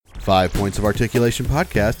5 Points of Articulation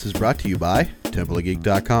podcast is brought to you by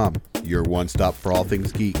TempleofGeek.com, your one-stop for all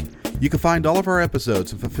things geek. You can find all of our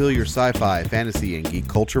episodes and fulfill your sci-fi, fantasy, and geek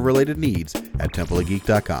culture-related needs at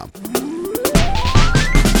TempleofGeek.com.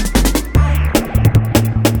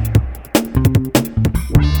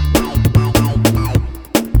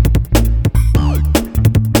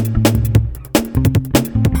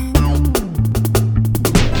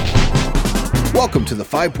 Welcome to the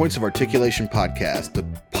 5 Points of Articulation podcast, the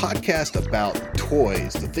podcast about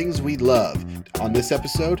toys, the things we love. On this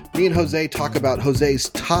episode, me and Jose talk about Jose's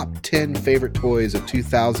top 10 favorite toys of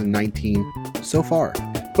 2019 so far.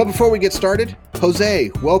 But before we get started, Jose,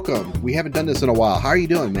 welcome. We haven't done this in a while. How are you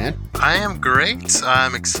doing, man? I am great.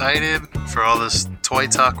 I'm excited for all this toy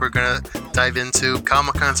talk we're going to dive into.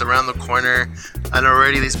 Comic-Con's around the corner. And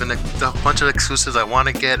already there's been a bunch of exclusives I want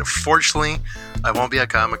to get. Fortunately, I won't be at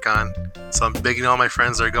Comic-Con. So I'm begging all my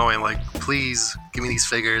friends that are going, like, please give me these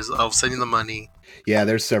figures. I'll send you the money. Yeah,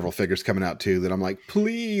 there's several figures coming out too that I'm like,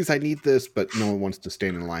 please, I need this, but no one wants to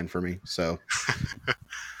stand in line for me. So,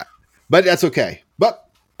 but that's okay. But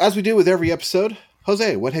as we do with every episode,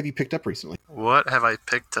 Jose, what have you picked up recently? What have I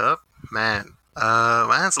picked up? Man,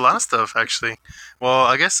 it's a lot of stuff, actually. Well,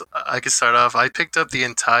 I guess I could start off. I picked up the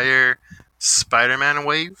entire Spider-Man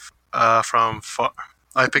wave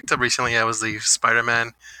I picked up recently. I was the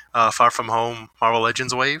Spider-Man Far From Home Marvel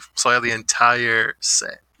Legends wave. So I have the entire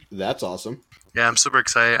set. That's awesome. Yeah, I'm super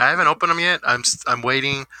excited. I haven't opened them yet. I'm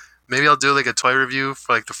waiting. Maybe I'll do like a toy review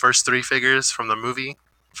for like the first 3 figures from the movie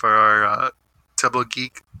for our Temple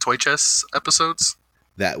Geek Toy Chess episodes.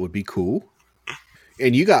 That would be cool.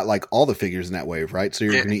 And you got like all the figures in that wave, right? So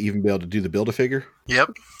you're going to even be able to do the Build-A-Figure?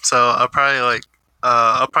 Yep. So I'll probably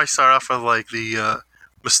start off with like the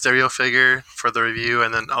Mysterio figure for the review,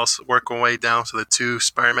 and then also work my way down to the 2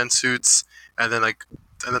 Spider-Man suits, and then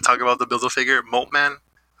talk about the Build-A-Figure Moltman.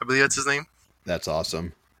 I believe that's his name. That's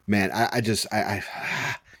awesome, man. I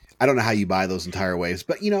don't know how you buy those entire waves,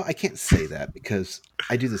 but I can't say that because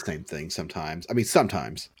I do the same thing sometimes. I mean,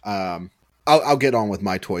 sometimes. I'll get on with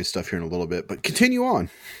my toy stuff here in a little bit, but continue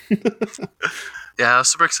on. Yeah, I was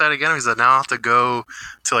super excited again because I now have to go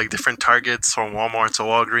to like different Targets from Walmart to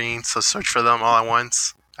Walgreens to search for them all at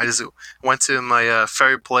once. I just went to my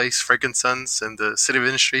favorite place, Frick & Sons, in the City of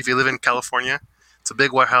Industry. If you live in California, it's a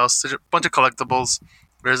big warehouse. There's a bunch of collectibles.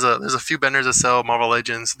 There's a few vendors that sell Marvel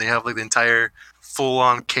Legends. They have like the entire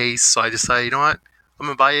full-on case. So I decided, you know what, I'm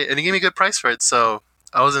gonna buy it, and he gave me a good price for it. So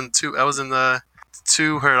I was in the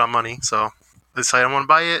two hurt on money. So I decided I'm gonna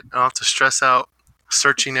buy it. I don't have to stress out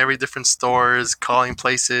searching every different stores, calling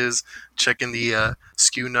places, checking the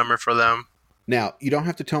SKU number for them. Now you don't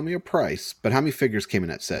have to tell me a price, but how many figures came in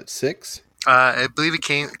that set? 6? I believe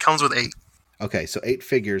it comes with 8. Okay, so 8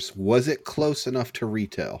 figures. Was it close enough to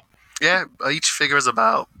retail? Yeah, each figure is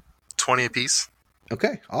about 20 a piece.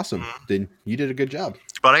 Okay, awesome. Mm-hmm. Then you did a good job.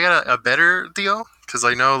 But I got a better deal because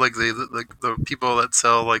I know like the people that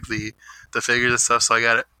sell like the figures and stuff, so I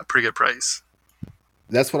got a pretty good price.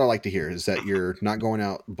 That's what I like to hear, is that you're not going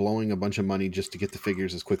out blowing a bunch of money just to get the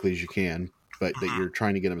figures as quickly as you can, but that you're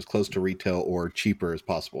trying to get them as close to retail or cheaper as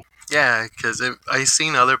possible. Yeah, because I've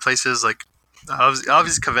seen other places like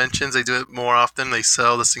obviously conventions, they do it more often. They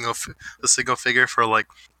sell the single figure for like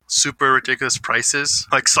super ridiculous prices.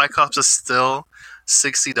 Like Cyclops is still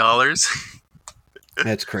 $60.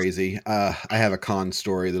 That's crazy. I have a con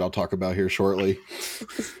story that I'll talk about here shortly.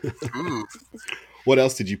 Ooh. What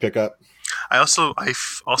else did you pick up? I also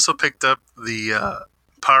picked up the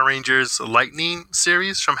Power Rangers Lightning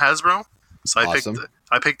series from Hasbro. So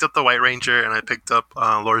I picked up the White Ranger, and I picked up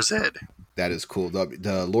Lord Zed. That is cool.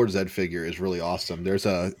 The Lord Zed figure is really awesome.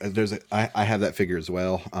 I have that figure as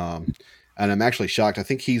well. And I'm actually shocked. I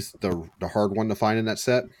think he's the hard one to find in that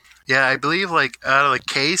set. Yeah, I believe like out of the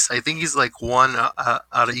case, I think he's like one out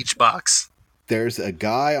of each box. There's a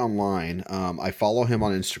guy online. I follow him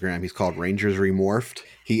on Instagram. He's called Rangers Remorphed.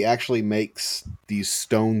 He actually makes these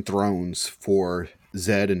stone thrones for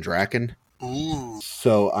Zed and Draken. Ooh.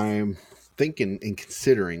 So I'm thinking and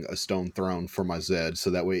considering a stone throne for my Zed, so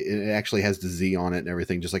that way it actually has the Z on it and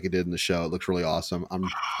everything, just like it did in the show. It looks really awesome.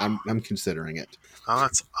 I'm considering it. Oh,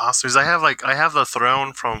 that's awesome. Because I have the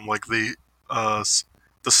throne from like the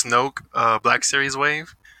Snoke Black Series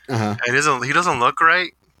wave. Uh-huh. And he doesn't look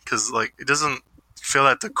right because like it doesn't feel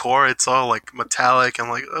at the core. It's all like metallic. I'm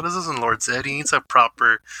like, oh, this isn't Lord Zed. He needs a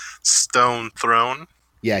proper stone throne.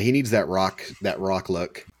 Yeah, he needs that rock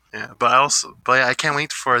look. Yeah, but I can't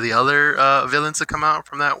wait for the other villains to come out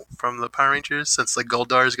from the Power Rangers, since like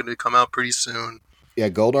Goldar is going to come out pretty soon. Yeah,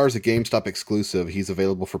 Goldar's a GameStop exclusive. He's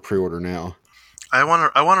available for pre-order now. I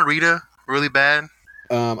want a Rita really bad.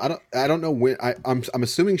 I don't know when. I'm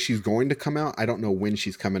assuming she's going to come out. I don't know when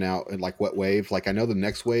she's coming out and like what wave. Like I know the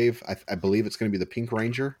next wave. I believe it's going to be the Pink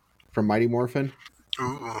Ranger from Mighty Morphin.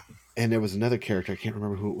 Ooh. And there was another character. I can't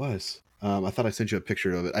remember who it was. I thought I sent you a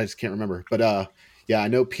picture of it. I just can't remember. But yeah, I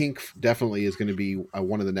know Pink definitely is going to be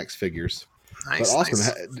one of the next figures. But Nice, awesome.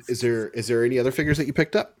 nice. Is there any other figures that you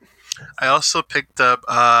picked up? I also picked up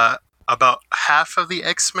about half of the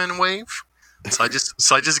X-Men wave. So I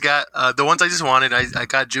just got the ones I just wanted. I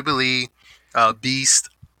got Jubilee, Beast,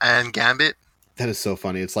 and Gambit. That is so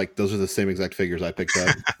funny. It's like those are the same exact figures I picked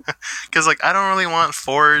up. Because like I don't really want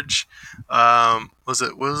Forge. What was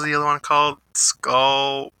the other one called?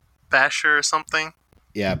 Skull Basher or something.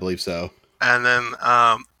 Yeah, I believe so. And then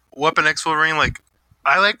Weapon X Wolverine. Like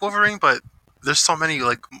I like Wolverine, but there's so many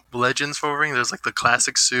like legends Wolverine. There's like the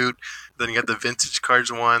classic suit. Then you got the vintage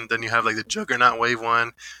cards one. Then you have like the Juggernaut wave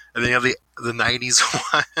one. And then you have the 90s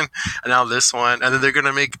one. And now this one. And then they're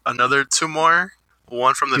gonna make another two more.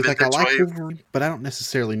 One from the He's like, I vintage like wave. Wolverine, but I don't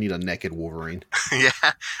necessarily need a naked Wolverine. Yeah,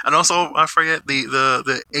 and also I forget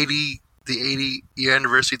the 80 year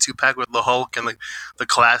anniversary 2-pack with the Hulk and like the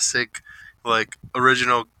classic like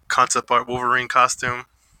original concept art Wolverine costume.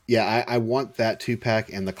 Yeah, I want that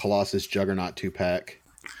 2-pack and the Colossus Juggernaut 2-pack.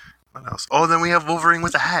 What else? Oh, then we have Wolverine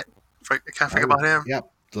with a hat. I can't forget about him. Yeah,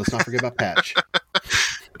 let's not forget about Patch.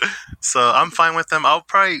 So I'm fine with him. I'll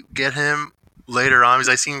probably get him later on because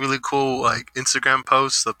I seen really cool like Instagram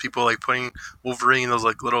posts of people like putting Wolverine in those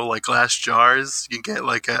like little like glass jars you can get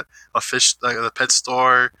like at a fish like at a pet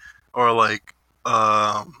store or like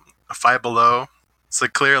a Five Below. It's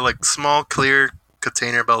like clear like small clear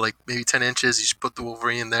container about like maybe 10 inches. You just put the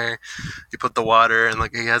Wolverine in there, you put the water, and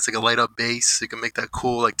like it has like a light up base so you can make that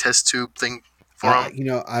cool like test tube thing for him. You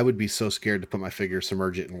know, I would be so scared to put my figure,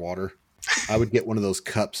 submerge it in water. I would get one of those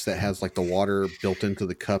cups that has like the water built into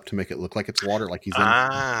the cup to make it look like it's water, like he's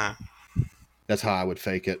in. That's how I would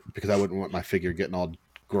fake it because I wouldn't want my figure getting all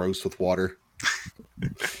gross with water.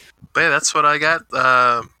 But yeah, that's what I got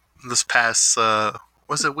this past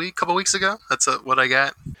was it couple weeks ago. That's what I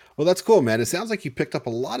got. Well, that's cool, man. It sounds like you picked up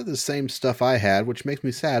a lot of the same stuff I had, which makes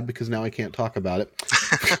me sad because now I can't talk about it.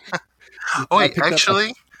 Oh wait,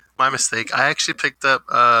 actually, my mistake. I actually picked up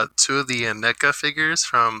two of the NECA figures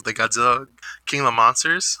from the Godzilla King of the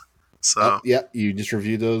Monsters. So yeah, you just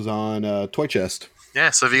reviewed those on Toy Chest. yeah,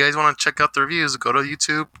 so if you guys want to check out the reviews, go to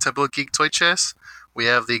YouTube, Temple of Geek Toy Chest. We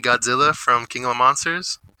have the Godzilla from King of the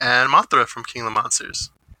Monsters and Mothra from King of the Monsters.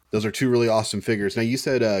 Those are two really awesome figures. Now you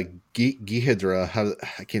said Ghidorah.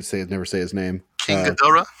 I can't never say his name. King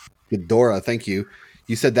Ghidorah. Ghidorah, thank you.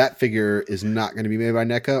 You said that figure is not going to be made by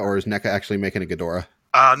NECA, or is NECA actually making a Ghidorah?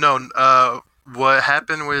 No. What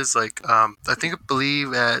happened was like I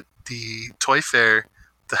believe at the Toy Fair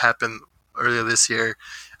that happened earlier this year,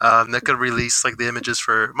 NECA released like the images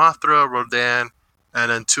for Mothra, Rodan,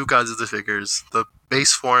 and then two Godzilla figures. The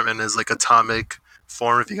base form and his like atomic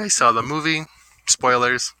form. If you guys saw the movie,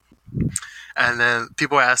 spoilers. And then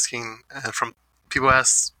people asked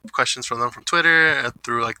questions from them from Twitter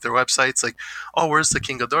through like their websites, like, "Oh, where's the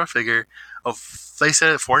King Ghidorah figure?" They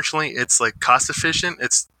said, fortunately, it's like cost efficient.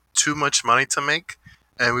 It's too much money to make,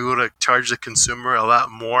 and we would have charged the consumer a lot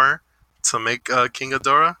more to make King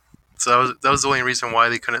Ghidorah. So that was the only reason why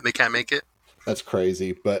they can't make it. That's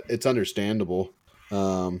crazy, but it's understandable.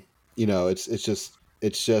 You know, it's just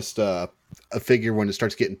a figure when it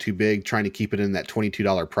starts getting too big, trying to keep it in that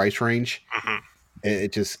 $22 price range. Mm-hmm.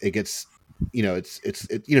 It gets, you know,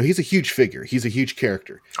 he's a huge figure. He's a huge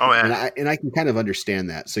character. Oh, yeah. And I can kind of understand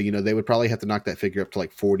that. So, you know, they would probably have to knock that figure up to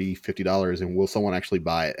like $40, $50. And will someone actually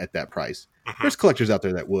buy it at that price? Mm-hmm. There's collectors out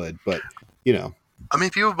there that would, but you know, I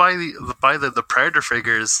mean, people buy the Predator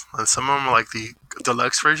figures, and some of them are like the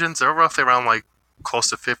deluxe versions. They're roughly around like close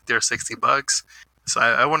to $50 or $60. So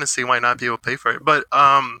I wouldn't see why not people pay for it. But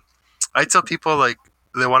I tell people like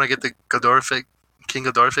they want to get the King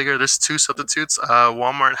Ghidorah figure. There's two substitutes.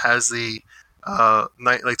 Walmart has the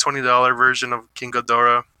like $20 version of King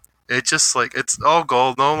Ghidorah. It just like it's all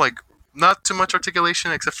gold, no like not too much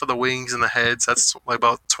articulation except for the wings and the heads. That's like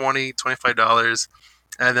about $25.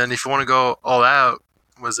 And then if you want to go all out,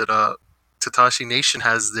 Tatashi Nation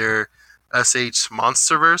has their SH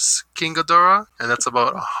Monsterverse King Ghidorah, and that's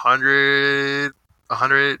about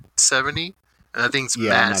 170. And that thing's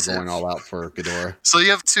massive. I'm not going all out for Ghidorah. So you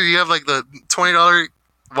have two. You have like the $20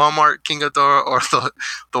 Walmart King Ghidorah, or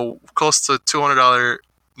the close to $200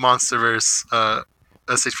 Monsterverse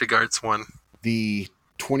SH Figuarts one. The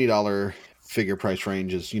 $20 figure price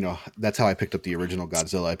range is, you know, that's how I picked up the original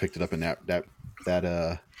Godzilla. I picked it up in that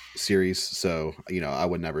series, so you know I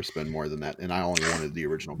would never spend more than that, and I only wanted the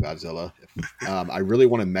original Godzilla. I really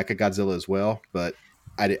wanted Mecha Godzilla as well, but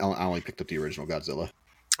I only picked up the original Godzilla.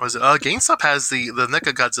 Was it? GameStop has the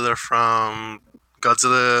NECA Godzilla from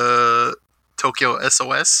Godzilla Tokyo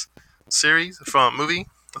SOS series from movie.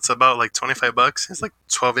 It's about like $25. It's like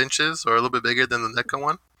 12 inches or a little bit bigger than the NECA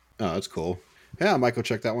one. Oh, that's cool. Yeah, I might go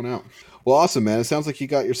check that one out. Well, awesome, man. It sounds like you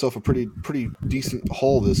got yourself a pretty decent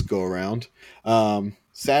haul this go around.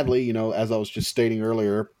 Sadly, as I was just stating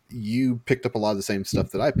earlier, you picked up a lot of the same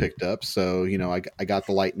stuff that I picked up. So, I got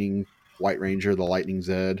the Lightning White Ranger, the Lightning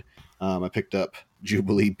Zed. I picked up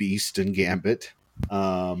Jubilee Beast and Gambit.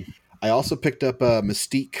 I also picked up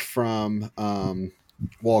Mystique from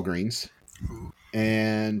Walgreens.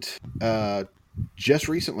 And just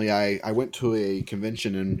recently, I went to a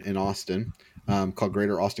convention in Austin called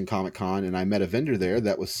Greater Austin Comic Con, and I met a vendor there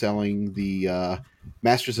that was selling the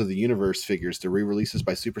Masters of the Universe figures, the re-releases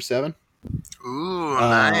by Super 7. Ooh,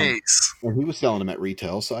 nice. And he was selling them at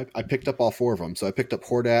retail, so I picked up all 4 of them. So I picked up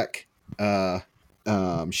Hordak,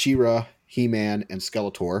 She-Ra, He-Man, and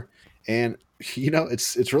Skeletor. And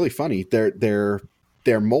it's really funny. They're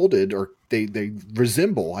molded, or they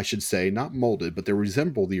resemble, I should say, not molded, but they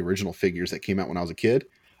resemble the original figures that came out when I was a kid.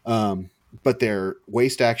 But their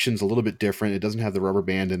waist action's a little bit different. It doesn't have the rubber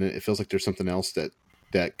band in it. It feels like there's something else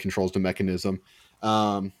that controls the mechanism.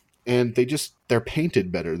 And they're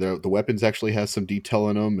painted better. The weapons actually has some detail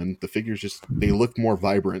in them, and the figures they look more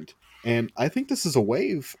vibrant. And I think this is a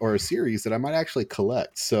wave or a series that I might actually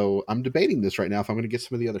collect. So I'm debating this right now if I'm going to get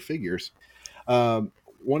some of the other figures. One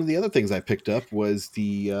of the other things I picked up was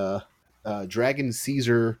the Dragon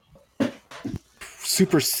Caesar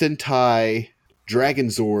Super Sentai Dragon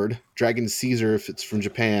Zord, Dragon Caesar if it's from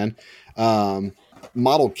Japan,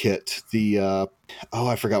 model kit.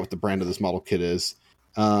 I forgot what the brand of this model kit is.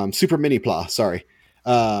 Super Mini Pla, sorry.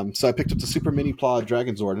 So I picked up the Super Mini Pla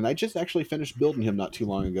Dragon Zord, and I just actually finished building him not too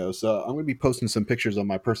long ago. So I'm going to be posting some pictures on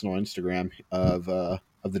my personal Instagram of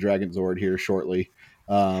the Dragon Zord here shortly.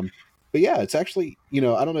 But yeah, it's actually, I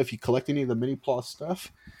don't know if you collect any of the Mini Pla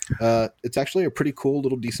stuff. It's actually a pretty cool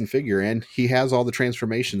little decent figure, and he has all the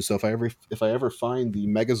transformations. So if I ever find the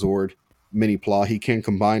Megazord Mini Pla, he can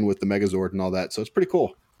combine with the Megazord and all that. So it's pretty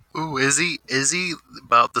cool. Ooh, is he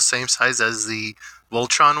about the same size as the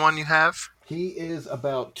Voltron one you have? He is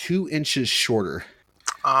about 2 inches shorter.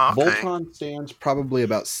 Oh, okay. Voltron stands probably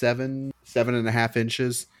about 7.5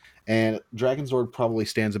 inches, and Dragon Zord probably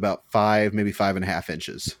stands about 5, maybe 5.5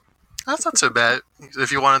 inches. That's not too bad.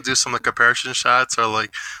 If you want to do some like comparison shots or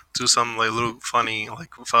like do some like little funny like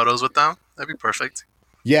photos with them, that'd be perfect.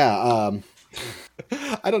 Yeah,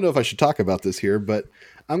 I don't know if I should talk about this here, but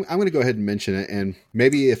I'm going to go ahead and mention it, and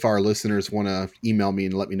maybe if our listeners want to email me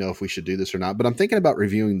and let me know if we should do this or not. But I'm thinking about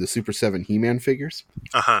reviewing the Super 7 He-Man figures.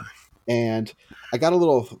 And I got a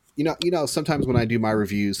little, sometimes when I do my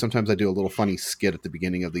reviews, sometimes I do a little funny skit at the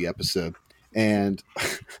beginning of the episode. And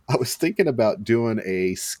I was thinking about doing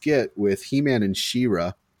a skit with He-Man and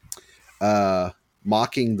She-Ra,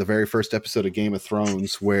 mocking the very first episode of Game of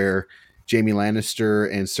Thrones, where Jaime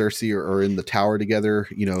Lannister and Cersei are in the tower together,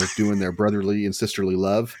 doing their brotherly and sisterly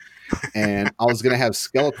love. And I was going to have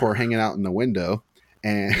Skeletor hanging out in the window,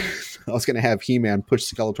 and I was going to have He-Man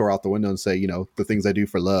push Skeletor out the window and say, the things I do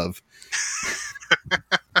for love.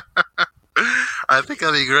 I think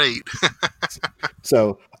that'd be great.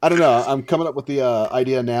 So I don't know. I'm coming up with the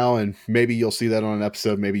idea now, and maybe you'll see that on an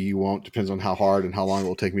episode. Maybe you won't. Depends on how hard and how long it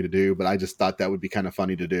will take me to do. But I just thought that would be kind of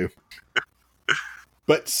funny to do.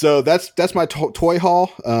 But so that's my toy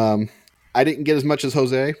haul. I didn't get as much as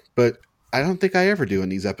Jose, but I don't think I ever do in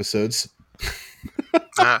these episodes.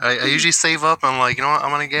 I usually save up. I'm like,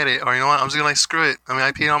 I'm gonna get it, or I'm just gonna like screw it. I mean,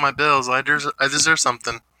 I paid all my bills. I deserve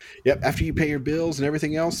something. Yep. After you pay your bills and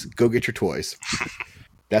everything else, go get your toys.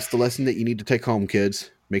 That's the lesson that you need to take home,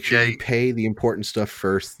 kids. Make sure you pay the important stuff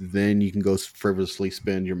first. Then you can go frivolously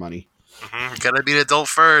spend your money. Mm-hmm. Gotta be an adult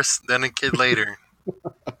first, then a kid later.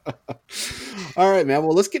 All right, man.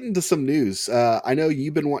 Well, let's get into some news. I know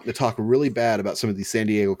you've been wanting to talk really bad about some of these San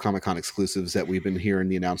Diego Comic-Con exclusives that we've been hearing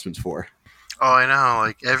the announcements for. Oh, I know.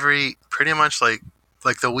 Like pretty much like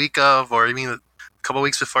the week of, or even a couple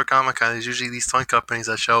weeks before Comic-Con, there's usually these toy companies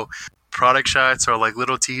that show product shots or like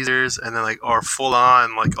little teasers, and then or full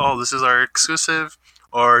on like, oh, this is our exclusive.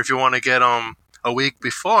 Or if you want to get them a week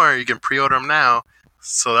before, you can pre-order them now.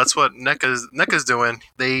 So that's what NECA's doing.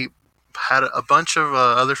 They had a bunch of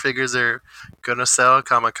other figures they're gonna sell at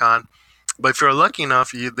Comic-Con, but if you're lucky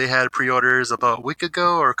enough, they had pre-orders about a week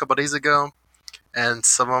ago or a couple days ago, and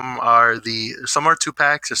some of them are some are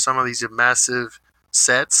 2-packs, or some of these are massive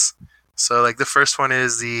sets. So like the first one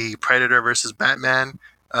is the Predator versus Batman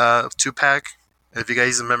 2-pack. If you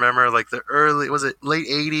guys remember, like the late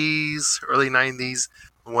 80s, early 90s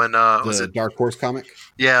when was The it? Dark Horse comic.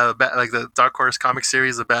 Yeah, like the Dark Horse comic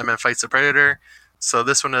series, the Batman fights the Predator. So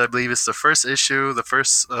this one, I believe, is the first issue, the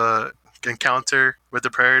first encounter with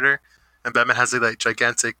the Predator, and Batman has like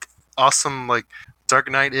gigantic, awesome, like Dark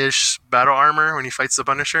Knight ish battle armor when he fights the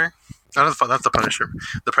Punisher. Not the Punisher,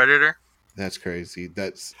 the Predator. That's crazy.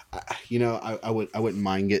 That's I wouldn't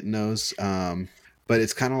mind getting those. But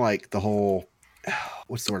it's kind of like the whole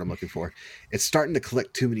what's the word I'm looking for? It's starting to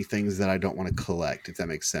collect too many things that I don't want to collect, if that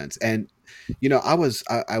makes sense. And I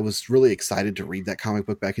was really excited to read that comic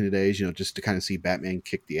book back in the days, just to kind of see Batman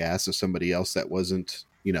kick the ass of somebody else that wasn't,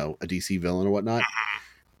 a DC villain or whatnot.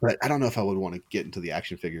 But I don't know if I would want to get into the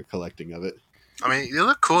action figure collecting of it. I mean, they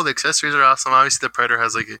look cool. The accessories are awesome. Obviously, the Predator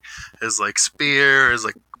has like his like spear, his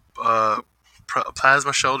like uh,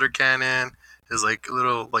 plasma shoulder cannon, his like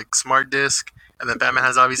little like smart disc, and then Batman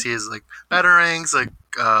has obviously his like batarangs, like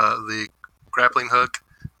the grappling hook,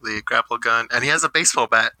 the grapple gun, and he has a baseball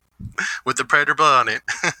bat with the Predator blood on it.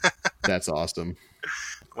 That's awesome.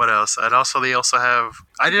 What else? And also they also have.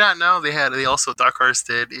 I did not know they also Dark Horse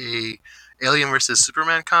did a Alien versus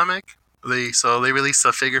Superman comic. They released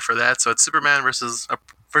a figure for that. So it's Superman versus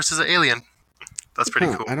an alien. That's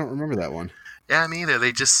pretty cool. I don't remember that one. Yeah, me either.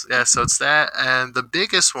 So it's that, and the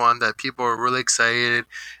biggest one that people are really excited.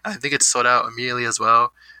 I think it's sold out immediately as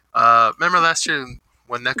well. Remember last year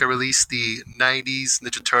when NECA released the '90s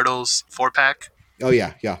Ninja Turtles 4-pack? Oh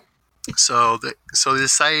yeah, yeah. So they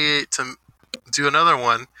decided to do another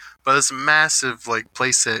one, but it's a massive like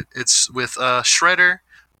playset. It's with Shredder,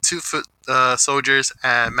 2-foot soldiers,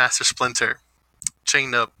 and Master Splinter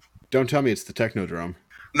chained up. Don't tell me it's the Technodrome.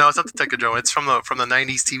 No, it's not the Technodrome. It's from the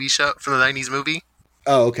 '90s TV show, from the '90s movie.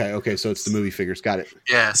 Oh, okay. So it's the movie figures. Got it.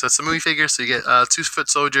 Yeah, so it's the movie figure. So you get 2-foot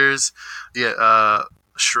soldiers, you get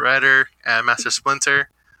Shredder and Master Splinter,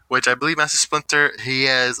 which I believe Master Splinter, he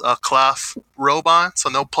has a cloth robe on, so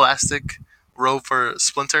no plastic robe for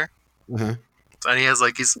Splinter. Uh-huh. And he has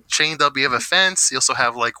like he's chained up. You have a fence. You also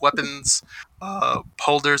have like weapons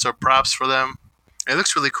holders or props for them. It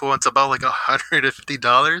looks really cool. It's about like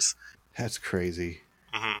 $150. That's crazy.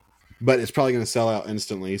 Mm-hmm. But it's probably going to sell out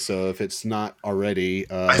instantly. So if it's not already,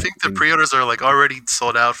 I think the pre-orders are like already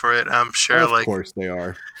sold out for it. I'm sure. Of course they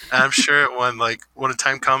are. I'm sure when the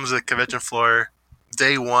time comes at convention floor,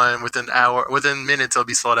 day one, within minutes, it'll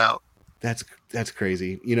be sold out. That's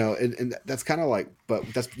crazy. And that's kind of like, but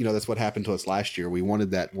that's what happened to us last year. We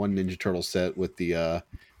wanted that one Ninja Turtle set with the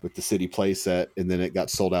city play set, and then it got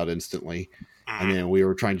sold out instantly. Mm-hmm. And then we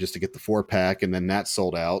were trying just to get the 4-pack, and then that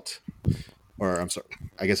sold out. Or I'm sorry,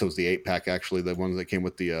 I guess it was the 8-pack actually, the ones that came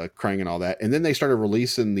with the Krang and all that. And then they started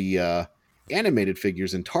releasing the animated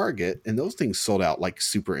figures in Target, and those things sold out like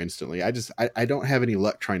super instantly. I don't have any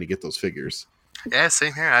luck trying to get those figures. Yeah,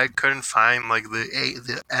 same here. I couldn't find like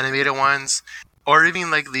the animated ones, or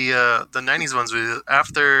even like the '90s ones.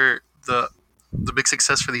 After the big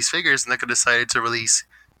success for these figures, NECA decided to release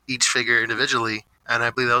each figure individually, and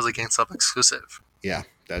I believe that was a GameStop exclusive. Yeah,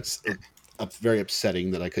 that's very upsetting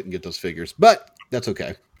that I couldn't get those figures, but that's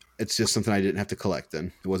okay. It's just something I didn't have to collect.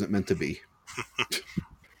 Then it wasn't meant to be.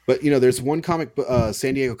 But there's one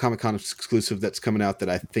San Diego Comic-Con exclusive that's coming out that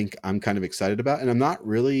I think I'm kind of excited about, and I'm not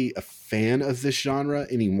really a fan of this genre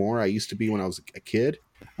anymore. I used to be when I was a kid,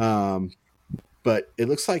 but it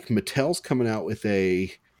looks like Mattel's coming out with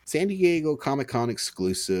a San Diego Comic-Con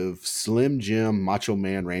exclusive Slim Jim Macho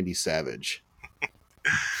Man Randy Savage.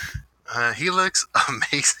 He looks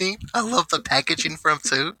amazing. I love the packaging for him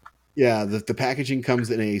too. Yeah, the packaging comes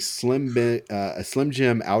in a Slim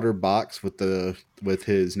Jim outer box with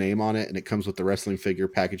his name on it, and it comes with the wrestling figure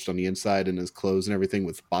packaged on the inside and his clothes and everything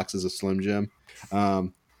with boxes of Slim Jim.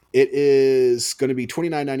 It is going to be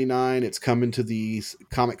 $29.99. It's coming to the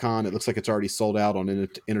Comic-Con. It looks like it's already sold out on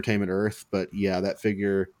Entertainment Earth, but yeah, that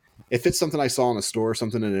figure, if it's something I saw in a store or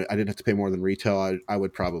something and I didn't have to pay more than retail, I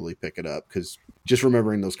would probably pick it up, because just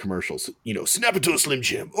remembering those commercials, snap it to a Slim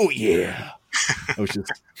Jim. Oh yeah. It'd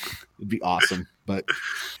be awesome. But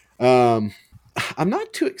I'm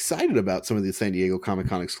not too excited about some of the San Diego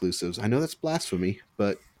Comic-Con exclusives. I know that's blasphemy,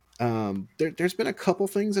 but there's been a couple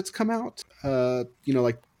things that's come out.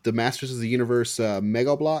 Like the Masters of the Universe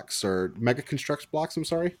Mega Blocks, or Mega Constructs blocks, I'm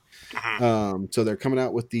sorry. So they're coming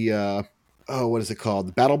out with the what is it called?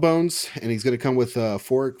 The Battle Bones, and he's going to come with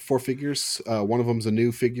four figures. One of them's a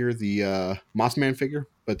new figure, the Mossman figure,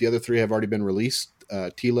 but the other 3 have already been released.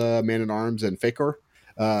 Tila, Man-at-Arms, and Fakor.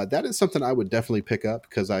 That is something I would definitely pick up,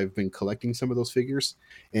 because I've been collecting some of those figures,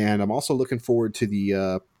 and I'm also looking forward to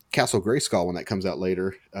the Castle Grayskull when that comes out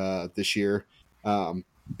later this year.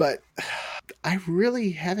 But I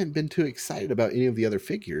really haven't been too excited about any of the other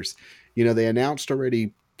figures. They announced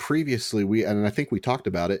already previously and I think we talked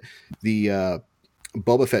about it, the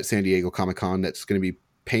Boba Fett San Diego Comic-Con that's going to be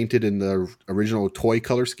painted in the original toy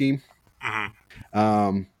color scheme.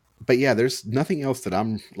 But yeah, there's nothing else that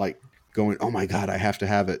I'm like going, oh my God, I have to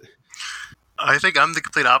have it. I think I'm the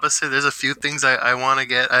complete opposite. There's a few things I want to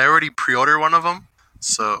get. I already pre-ordered one of them,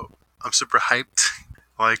 so I'm super hyped.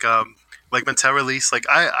 Like Mattel release. Like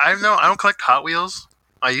I don't collect Hot Wheels.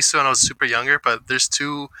 I used to when I was super younger, but there's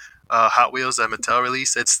two Hot Wheels that Mattel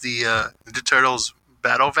released. It's the Ninja Turtles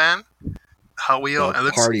Battle Van Hot Wheel.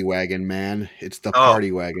 The party wagon, man. It's the Oh,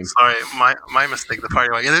 party wagon. sorry, my mistake. The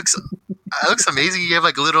party wagon. It looks amazing. You have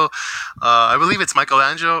like a little, I believe it's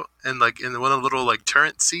Michelangelo, and like in one of the little like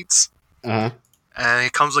turret seats. Uh-huh. And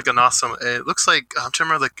it comes like an awesome. It looks like I'm trying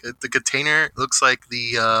to remember the container. It looks like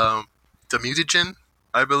the mutagen,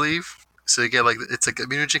 I believe. So you get like it's like a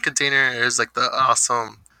mutagen container. There's like the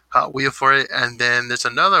awesome Hot Wheel for it, and then there's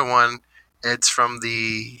another one. It's from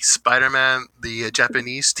the Spider-Man, the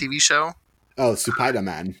Japanese TV show. Oh,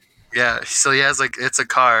 Spider-Man. Yeah, so he has like it's a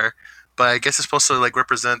car, but I guess it's supposed to like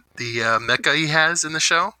represent the mecha he has in the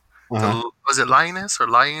show. Uh-huh. Was it Lioness or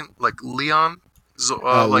Lion? Like Leon?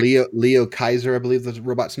 Leo Kaiser, I believe the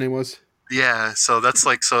robot's name was. Yeah, so that's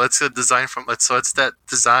like it's a design from so it's that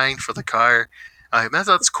design for the car.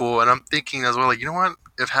 That's cool, and I'm thinking as well. Like, you know what?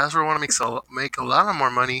 If Hasbro want to make a lot of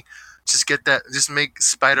more money, just get that. Just make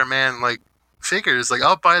Spider-Man like figures. Like,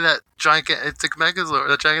 I'll buy that gigantic Megazord,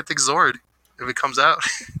 that gigantic Zord if it comes out.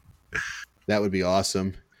 That would be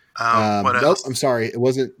awesome. What Nope, else? I'm sorry. It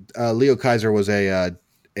wasn't. Leo Kaiser was a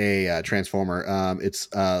Transformer. It's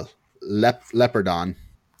Leopardon.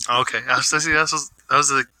 Okay, I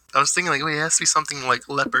was thinking like, wait, it has to be something like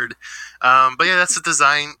leopard. But yeah, that's the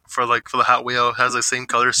design for the Hot Wheel. It has the same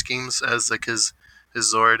color schemes as like his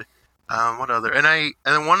Zord. What other? And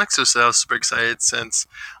then one exclusive I was super excited since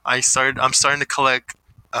I'm starting to collect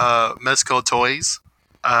Mezco toys.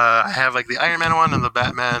 I have like the Iron Man one and the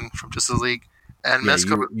Batman from Justice League. And Yeah,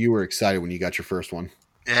 Mezco, you were excited when you got your first one.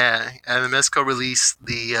 yeah, and the Mezco released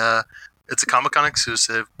it's a Comic Con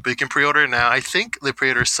exclusive, but you can pre-order it now. I think the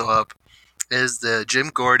pre-order is still up. Is the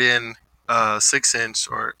Jim Gordon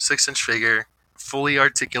 6-inch figure, fully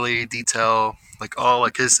articulated detail, like all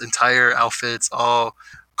like his entire outfits, all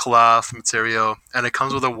cloth material, and it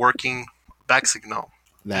comes with a working back signal.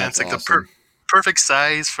 And That's it's like awesome. the perfect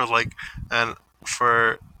size for like and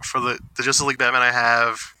for the Justice League Batman I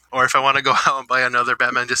have, or if I want to go out and buy another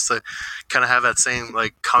Batman just to kind of have that same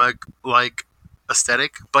like comic like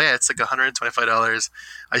aesthetic. But yeah, it's like $125.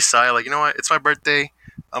 I saw it like, you know what? It's my birthday.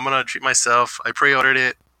 I'm gonna treat myself. I pre-ordered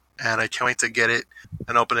it, and I can't wait to get it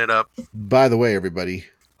and open it up. By the way, everybody,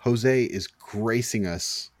 Jose is gracing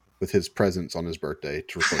us with his presence on his birthday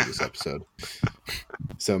to record this episode.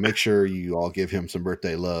 So make sure you all give him some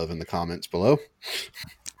birthday love in the comments below.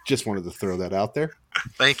 Just wanted to throw that out there.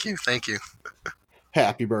 Thank you.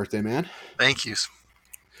 Happy birthday, man. Thank you.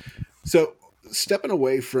 So, stepping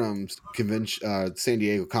away from convention, San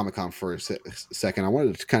Diego Comic-Con for a second, I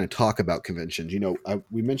wanted to kind of talk about conventions. You know,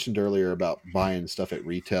 we mentioned earlier about buying stuff at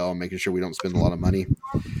retail and making sure we don't spend a lot of money.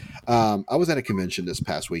 I was at a convention this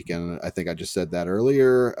past weekend. I think I just said that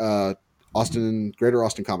earlier. Greater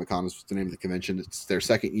Austin Comic-Con is the name of the convention. It's their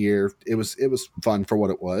second year. It was fun for what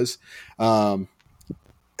it was. I'm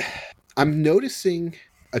noticing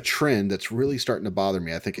a trend that's really starting to bother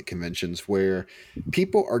me, I think, at conventions where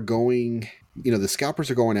people are going, you know, the scalpers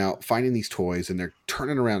are going out, finding these toys, and they're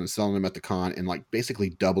turning around and selling them at the con and like basically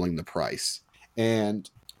doubling the price. And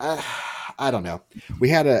I don't know. We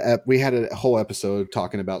had a whole episode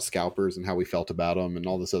talking about scalpers and how we felt about them and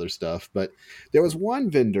all this other stuff. But there was one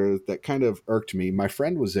vendor that kind of irked me. My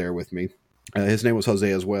friend was there with me. His name was Jose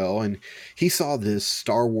as well. And he saw this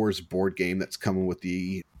Star Wars board game that's coming with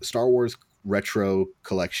the Star Wars Retro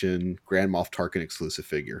Collection Grand Moff Tarkin exclusive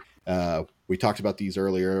figure. We talked about these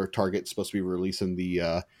earlier. Target's supposed to be releasing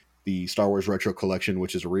the Star Wars Retro Collection,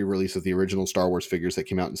 which is a re-release of the original Star Wars figures that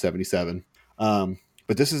came out in '77.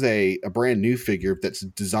 But this is a brand new figure that's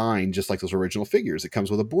designed just like those original figures. It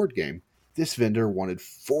comes with a board game. This vendor wanted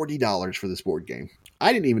 $40 for this board game.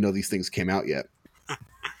 I didn't even know these things came out yet.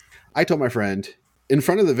 I told my friend in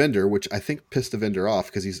front of the vendor, which I think pissed the vendor off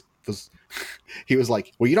because he was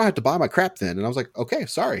like, well, you don't have to buy my crap then. And I was like, okay,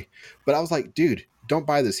 sorry. But I was like, dude, don't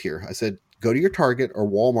buy this here. I said, go to your Target or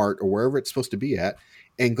Walmart or wherever it's supposed to be at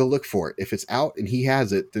and go look for it. If it's out and he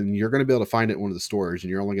has it, then you're going to be able to find it in one of the stores and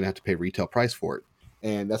you're only going to have to pay retail price for it.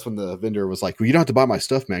 And that's when the vendor was like, well, you don't have to buy my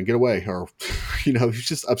stuff, man. Get away. Or, you know, he's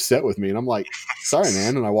just upset with me. And I'm like, sorry,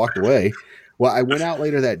 man. And I walked away. Well, I went out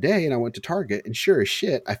later that day and I went to Target and sure as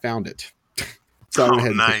shit, I found it. So I went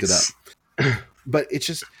ahead and picked it up. But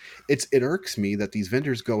it's it irks me that these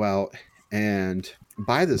vendors go out and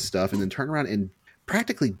buy this stuff and then turn around and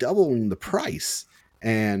practically doubling the price.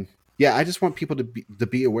 And yeah, I just want people to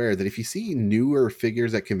be aware that if you see newer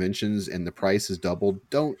figures at conventions and the price is doubled,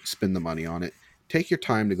 don't spend the money on it. Take your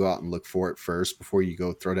time to go out and look for it first before you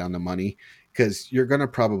go throw down the money, because you're going to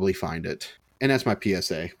probably find it. And that's my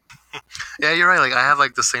PSA. Yeah, you're right. Like I have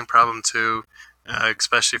like the same problem too,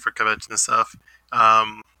 especially for convention and stuff.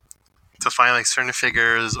 To find like certain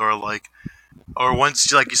figures or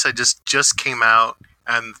once like you said just came out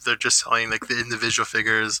and they're just selling like the individual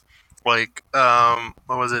figures. Like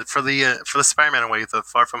what was it for the Spider-Man away, the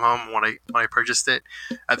Far From Home, when I purchased it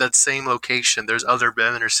at that same location, there's other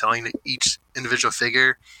vendors selling each individual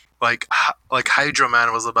figure. Like Hydro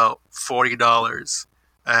Man was about $40,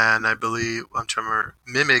 and I believe I'm trying to remember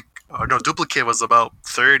Mimic or no Duplicate was about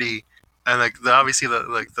 30, and like obviously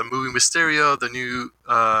the movie Mysterio, the new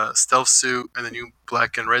stealth suit, and the new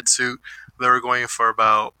black and red suit, they were going for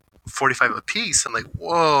about 45 a piece. I'm like,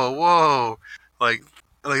 whoa, like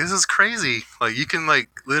this is crazy. Like you can like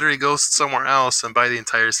literally go somewhere else and buy the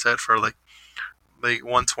entire set for like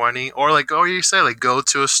 120, or like you say like go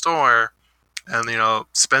to a store and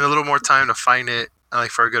spend a little more time to find it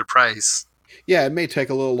like for a good price. Yeah, it may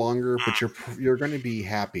take a little longer, but you're going to be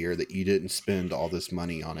happier that you didn't spend all this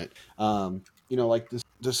money on it. Like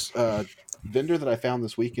this vendor that I found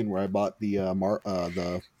this weekend where I bought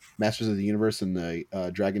the Masters of the Universe and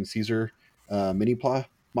the Dragon Caesar mini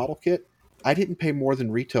model kit. I didn't pay more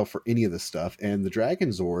than retail for any of this stuff, and the Dragon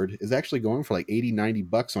Zord is actually going for like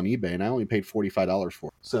 $80-$90 on eBay, and I only paid $45 for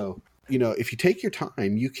it. So, if you take your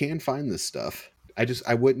time, you can find this stuff.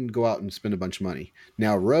 I wouldn't go out and spend a bunch of money.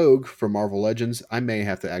 Now, Rogue from Marvel Legends, I may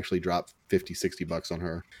have to actually drop $50-$60 on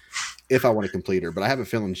her if I want to complete her, but I have a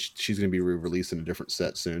feeling she's going to be re-released in a different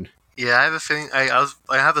set soon. Yeah, I have a feeling I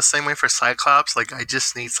have the same way for Cyclops. Like I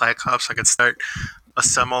just need Cyclops so I could start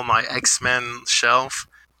assemble my X-Men shelf.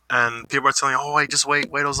 And people are telling me, "Oh, just wait,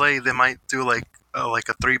 Jose. They might do like a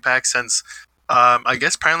 3-pack." Since I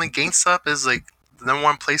guess apparently GameStop is like the number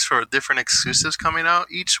one place for different exclusives coming out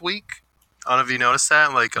each week. I don't know if you noticed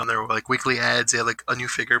that. Like on their like weekly ads, they had like a new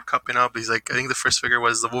figure coming up. He's like, I think the first figure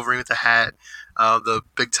was the Wolverine with the hat, the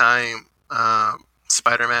big time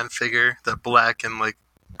Spider-Man figure, the black and like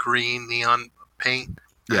green neon paint.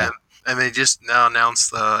 Yeah, and they just now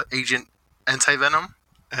announced Agent Anti-Venom.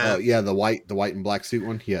 The white and black suit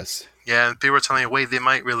one. Yes. Yeah, and people were telling me, wait, they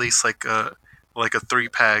might release like a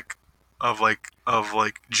 3-pack of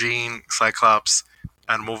Jean, Cyclops,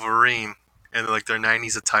 and Wolverine, and like their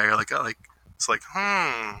 '90s attire. Like it's like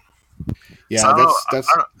Yeah, so that's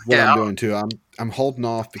what I'm doing too. I'm holding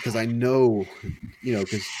off because I know,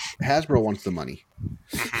 because Hasbro wants the money.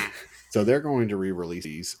 So they're going to re-release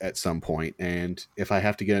these at some point, and if I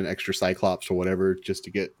have to get an extra Cyclops or whatever just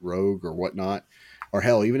to get Rogue or whatnot. Or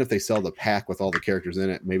hell, even if they sell the pack with all the characters in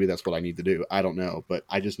it, maybe that's what I need to do. I don't know, but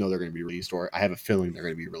I just know they're going to be released, or I have a feeling they're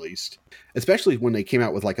going to be released. Especially when they came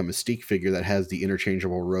out with like a Mystique figure that has the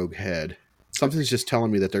interchangeable Rogue head. Something's just telling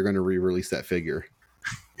me that they're going to re-release that figure.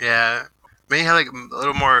 Yeah, maybe have like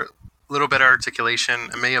a little better articulation,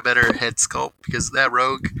 and maybe a better head sculpt, because that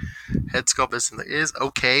Rogue head sculpt is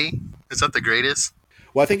okay. It's not the greatest.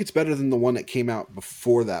 Well, I think it's better than the one that came out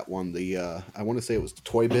before that one. I want to say it was the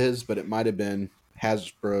Toy Biz, but it might have been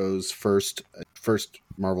Hasbro's first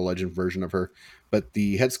Marvel Legend version of her, but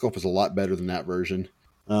the head sculpt is a lot better than that version.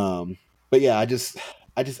 But yeah,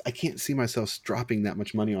 I can't see myself dropping that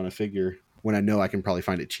much money on a figure when I know I can probably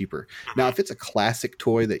find it cheaper. Now, if it's a classic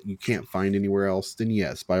toy that you can't find anywhere else, then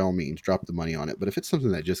yes, by all means, drop the money on it. But if it's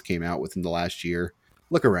something that just came out within the last year,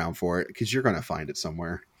 look around for it, because you're going to find it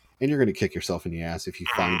somewhere, and you're going to kick yourself in the ass if you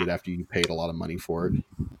find it after you paid a lot of money for it.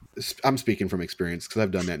 I'm speaking from experience because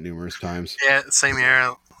I've done that numerous times. Yeah, same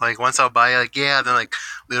here. Like once I'll buy it, then like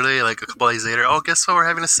literally like a couple days later, oh, guess what? We're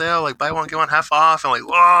having a sale. Like buy one get one half off. I'm like,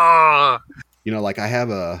 whoa. Like I have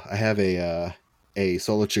a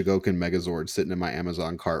Solar Chigokin Megazord sitting in my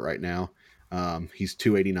Amazon cart right now. He's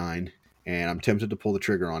 $289, and I'm tempted to pull the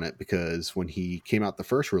trigger on it because when he came out the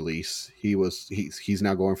first release, he's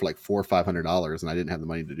now going for like $400 or $500, and I didn't have the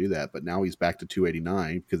money to do that. But now he's back to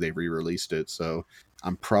 $289 because they re-released it. So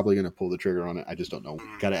I'm probably going to pull the trigger on it. I just don't know.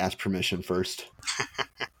 Got to ask permission first.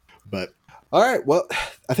 But all right, well,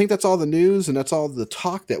 I think that's all the news and that's all the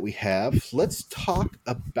talk that we have. Let's talk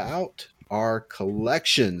about our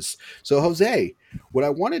collections. So, Jose, what I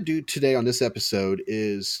want to do today on this episode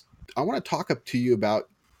is I want to talk up to you about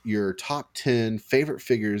your top 10 favorite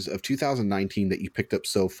figures of 2019 that you picked up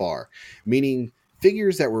so far, meaning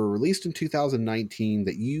figures that were released in 2019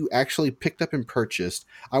 that you actually picked up and purchased.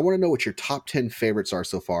 I want to know what your top 10 favorites are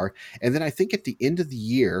so far. And then I think at the end of the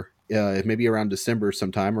year, maybe around December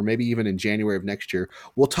sometime, or maybe even in January of next year,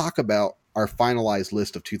 we'll talk about our finalized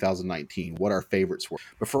list of 2019, what our favorites were.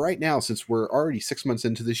 But for right now, since we're already 6 months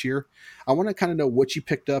into this year, I want to kind of know what you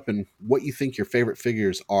picked up and what you think your favorite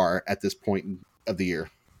figures are at this point of the year.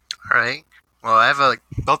 All right. Well, I have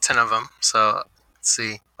about 10 of them. So let's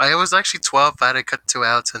see. I was actually 12. I had to cut 2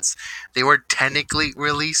 out since they were technically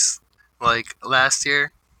released like last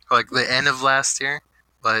year, like the end of last year.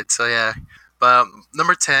 But so yeah. But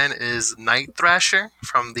number 10 is Night Thrasher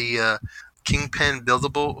from the Kingpin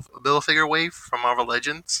Build-A-Figure wave from Marvel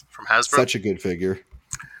Legends from Hasbro. Such a good figure.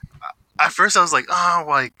 At first, I was like, oh,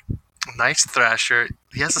 like Night Thrasher.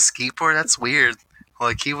 He has a skateboard. That's weird.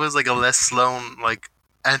 Like he was like a Les Sloan like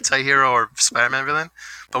anti-hero or Spider-Man villain.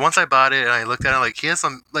 But once I bought it and I looked at it, like he has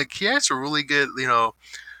a really good,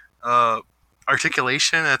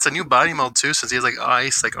 articulation. It's a new body mold too, since he has like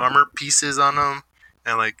ice, like armor pieces on him,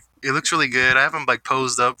 and like it looks really good. I have him like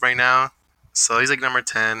posed up right now, so he's like number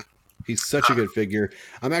 10. He's such a good figure.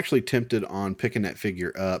 I'm actually tempted on picking that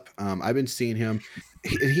figure up. I've been seeing him.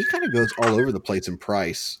 He kind of goes all over the place in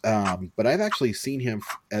price, but I've actually seen him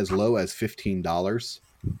as low as $15.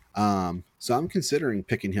 So I'm considering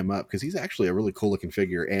picking him up because he's actually a really cool looking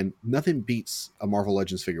figure, and nothing beats a Marvel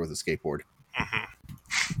Legends figure with a skateboard. Mm-hmm.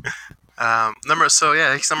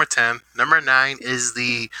 He's number 10. Number 9 is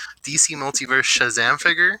the DC Multiverse Shazam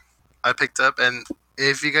figure I picked up, and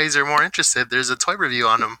if you guys are more interested, there's a toy review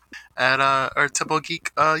on him at our Temple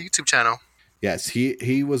Geek YouTube channel. Yes,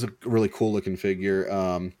 he was a really cool looking figure.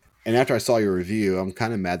 And after I saw your review, I'm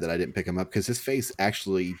kind of mad that I didn't pick him up because his face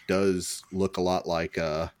actually does look a lot like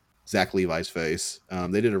Zach Levi's face.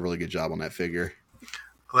 They did a really good job on that figure.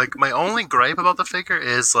 Like my only gripe about the figure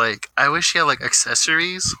is like I wish he had like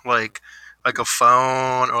accessories like a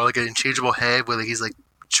phone or like an interchangeable head where like, he's like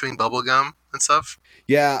chewing bubble gum and stuff.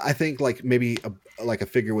 Yeah, I think like maybe a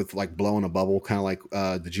figure with like blowing a bubble, kind of like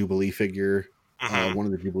the Jubilee figure, one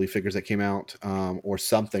of the Jubilee figures that came out, or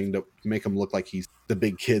something to make him look like he's the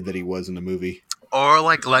big kid that he was in the movie. Or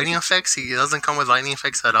like lightning effects. He doesn't come with lightning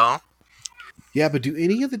effects at all. Yeah, but do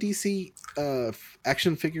any of the DC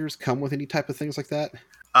action figures come with any type of things like that?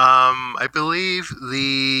 I believe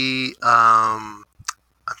the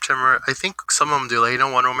I'm trying to remember, I think some of them do. Like,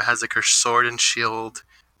 Wonder Woman has like her sword and shield,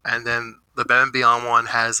 and then the Batman Beyond one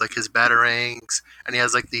has like his batarangs, and he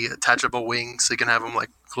has like the attachable wings, so you can have him like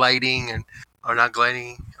gliding or not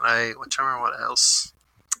gliding. And I'm trying to remember what else,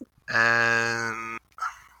 and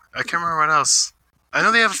I can't remember what else. I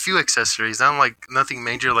know they have a few accessories. Not like nothing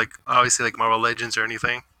major, like obviously like Marvel Legends or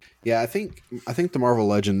anything. Yeah, I think the Marvel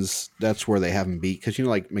Legends, that's where they have him beat, because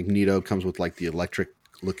like Magneto comes with like the electric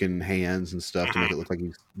looking hands and stuff to make it look like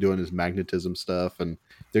he's doing his magnetism stuff, and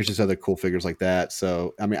there's just other cool figures like that.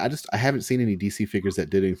 So I mean, I haven't seen any DC figures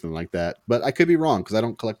that did anything like that, but I could be wrong because I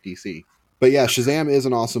don't collect DC. But yeah, Shazam is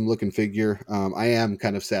an awesome looking figure. I am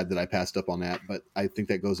kind of sad that I passed up on that, but I think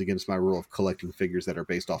that goes against my rule of collecting figures that are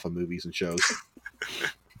based off of movies and shows.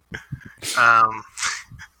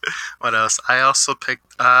 What else? I also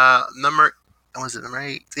picked number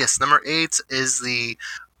 8? Yes, number 8 is the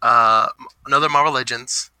another Marvel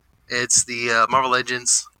Legends. It's the Marvel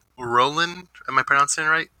Legends Roland. Am I pronouncing it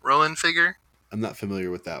right? Roland figure. I'm not familiar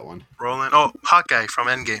with that one. Roland. Oh, Hawkeye from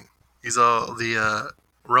Endgame. He's the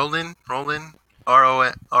Roland. Ronin,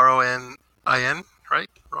 right?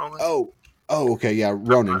 Roland. Oh, okay, yeah,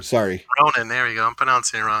 Ronin. Sorry, Ronin. There we go. I'm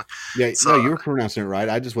pronouncing it wrong. Yeah, so, no, you were pronouncing it right.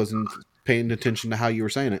 I just wasn't paying attention to how you were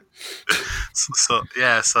saying it. So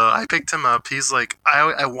I picked him up. He's like,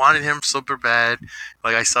 I wanted him super bad.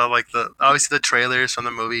 Like I saw like obviously the trailers from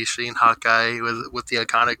the movie showing Hawkeye with the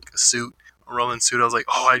iconic suit, Roland suit. I was like,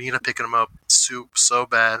 oh, I need to pick him up so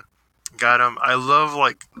bad. Got him. I love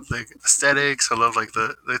like the aesthetics. I love like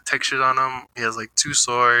the textures on him. He has like 2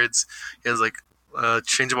 swords. He has like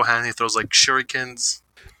changeable hand. He throws like shurikens.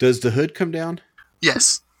 Does the hood come down?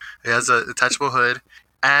 Yes, it has a detachable hood.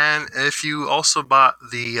 And if you also bought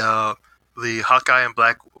the Hawkeye and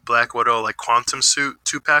Black Widow like quantum suit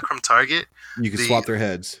 2-pack from Target, you can swap their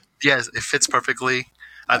heads. Yes, it fits perfectly.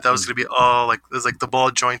 I thought it was gonna be all like there's like the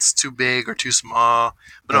ball joints too big or too small,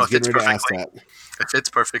 but no, it fits perfectly. It fits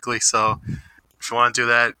perfectly. So if you want to do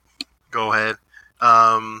that, go ahead.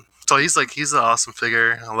 So he's an awesome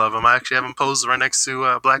figure. I love him. I actually have him posed right next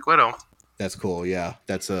to Black Widow. That's cool. Yeah,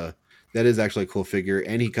 that is actually a cool figure,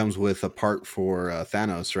 and he comes with a part for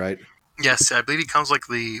Thanos, right? Yes, I believe he comes like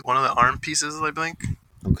one of the arm pieces, I think.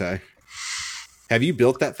 Okay. Have you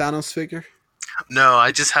built that Thanos figure? No,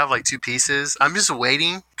 I just have like 2 pieces. I'm just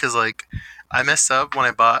waiting because like I messed up when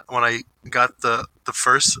I got the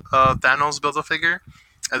first Thanos Build-A-Figure,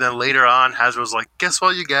 And then later on, Hasbro's like, guess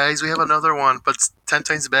what, you guys? We have another one, but it's 10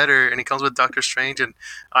 times better. And he comes with Doctor Strange and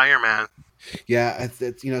Iron Man. Yeah,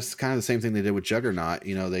 it's kind of the same thing they did with Juggernaut.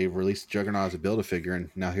 They released Juggernaut as a Build-A-Figure, and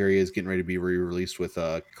now here he is getting ready to be re-released with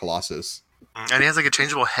Colossus. And he has like a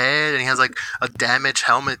changeable head, and he has like a damaged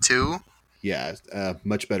helmet too. Yeah,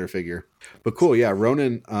 much better figure. But cool, yeah,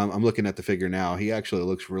 Ronan, I'm looking at the figure now. He actually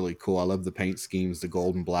looks really cool. I love the paint schemes, the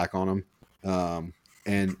gold and black on him.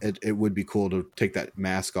 And it would be cool to take that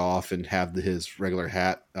mask off and have his regular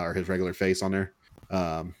hat or his regular face on there.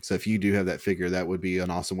 So if you do have that figure, that would be an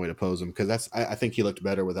awesome way to pose him, because I think he looked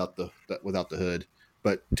better without the hood.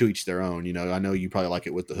 But to each their own. I know you probably like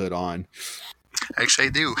it with the hood on. Actually, I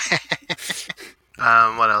do.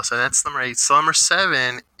 What else? And that's number 8. So number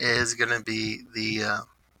 7 is gonna be the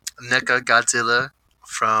NECA Godzilla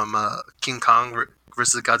from King Kong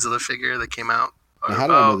versus Godzilla figure that came out. Now, how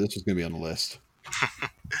did I know this was gonna be on the list?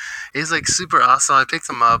 He's like super awesome. I picked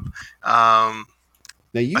him up. Now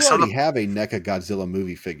you already have a NECA Godzilla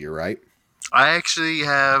movie figure, right? I actually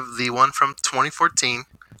have the one from 2014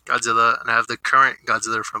 Godzilla, and I have the current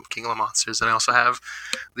Godzilla from King of the Monsters, and I also have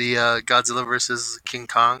the Godzilla versus King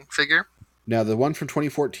Kong figure. Now, the one from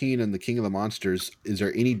 2014 and the King of the Monsters, is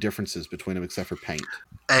there any differences between them except for paint?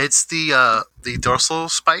 It's the dorsal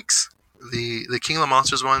spikes. The King of the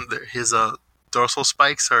Monsters one, his dorsal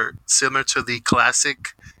spikes are similar to the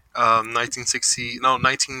classic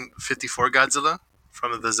 1954 Godzilla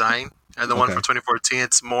from the design, and the one from 2014,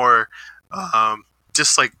 it's more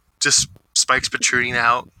just spikes protruding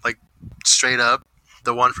out like straight up.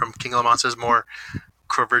 The one from King of the Monsters more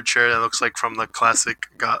curvature that looks like from the classic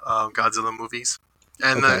Godzilla movies,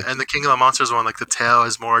 and the King of the Monsters one, like the tail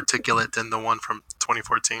is more articulate than the one from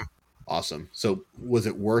 2014. Awesome. So was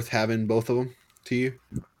it worth having both of them to you?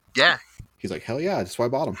 Yeah. He's like, hell yeah, that's why I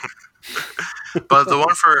bought them. But the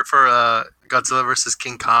one for Godzilla versus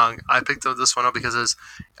King Kong, I picked up this one up because it's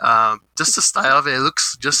just the style of it. It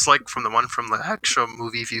looks just like from the one from the actual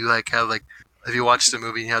movie. If you if you watch the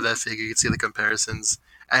movie and you have that figure, you can see the comparisons.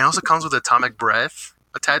 And it also comes with atomic breath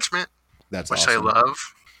attachment, which awesome. I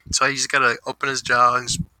love. So you just gotta open his jaw and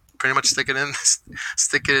pretty much stick it in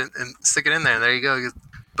there. And there you go.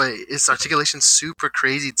 But its articulation's super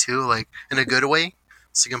crazy too, like in a good way.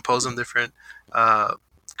 So you can pose them different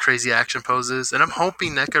crazy action poses. And I'm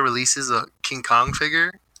hoping NECA releases a King Kong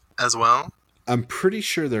figure as well. I'm pretty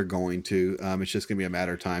sure they're going to. It's just going to be a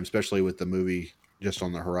matter of time, especially with the movie just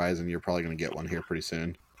on the horizon. You're probably going to get one here pretty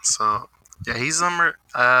soon. So, yeah, he's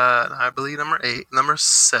I believe number 8. Number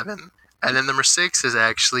 7. And then number 6 is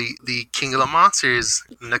actually the King of the Monsters,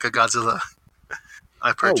 NECA Godzilla.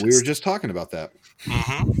 I purchased. Oh, we were just talking about that.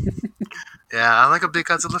 Mm-hmm. Yeah, I'm like a big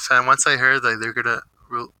Godzilla fan. Once I heard that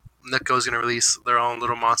NECA was going to release their own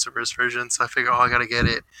little MonsterVerse version, so I figured, I got to get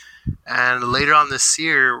it. And later on this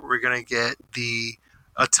year, we're going to get the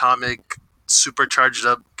atomic supercharged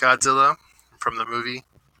up Godzilla from the movie,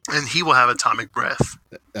 and he will have atomic breath.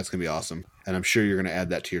 That's going to be awesome. And I'm sure you're going to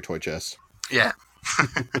add that to your toy chest. Yeah.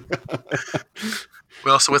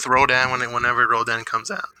 We also with Rodan whenever Rodan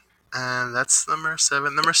comes out. And that's number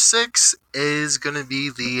 7. Number 6 is going to be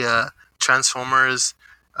the Transformers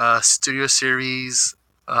Studio Series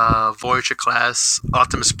Voyager class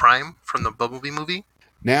Optimus Prime from the Bumblebee movie.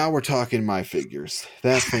 Now we're talking my figures.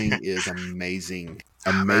 That thing is amazing.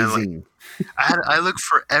 Amazing. I looked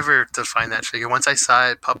forever to find that figure. Once I saw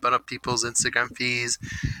it popping up people's Instagram feeds,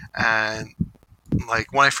 and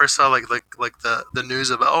like when I first saw like the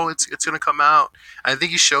news about it's gonna come out, I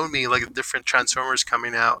think you showed me like different Transformers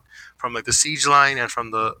coming out from like the Siege line and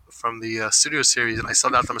from the Studio Series, and I saw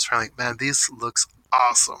that Optimus Prime, like, man, these looks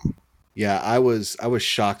awesome. Yeah, I was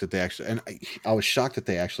shocked that they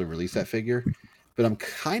actually released that figure, but I'm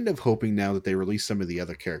kind of hoping now that they release some of the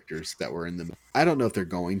other characters that were in them. I don't know if they're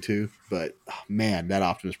going to, but man, that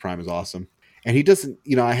Optimus Prime is awesome. And he doesn't,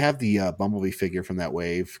 I have the Bumblebee figure from that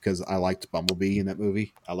wave because I liked Bumblebee in that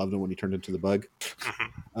movie. I loved him when he turned into the bug.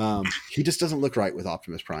 He just doesn't look right with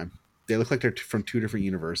Optimus Prime. They look like they're from two different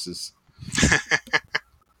universes.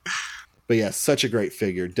 But yeah, such a great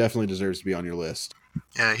figure. Definitely deserves to be on your list.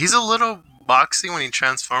 Yeah, he's a little boxy when he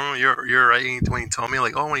transforms. You're right when you told me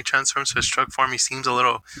like, when he transforms to his truck form, he seems a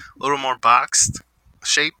little more boxed,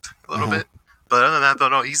 shaped a little bit. But other than that, though,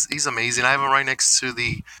 no, he's amazing. I have him right next to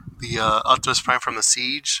the Optimus Prime from the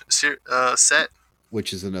Siege set,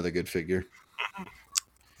 which is another good figure.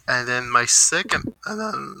 And then my second, and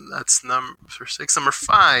then that's number 6, number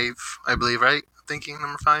 5, I believe, right? Thinking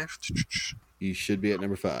number 5. You should be at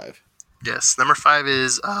number 5. Yes, number 5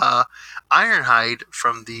 is Ironhide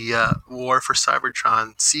from the War for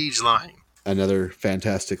Cybertron Siege line. Another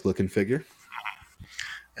fantastic looking figure.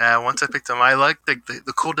 Once I picked him, I like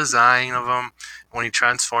the cool design of him when he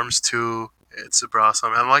transforms too. It's super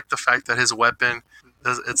awesome. I like the fact that his weapon,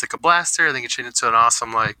 it's like a blaster. I think it changed into an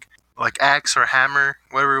awesome like axe or hammer,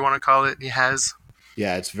 whatever you want to call it. He has.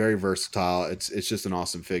 Yeah, it's very versatile. It's just an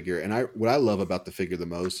awesome figure. And what I love about the figure the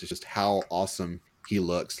most is just how awesome he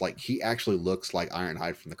looks. Like he actually looks like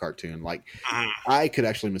Ironhide from the cartoon. Like Mhm. I could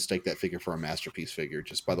actually mistake that figure for a Masterpiece figure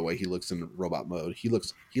just by the way he looks in robot mode. He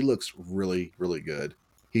looks really, really good.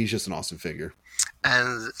 He's just an awesome figure.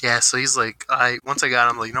 And yeah, so he's like, once I got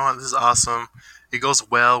him, like, you know what, this is awesome. It goes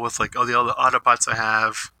well with like all the other Autobots I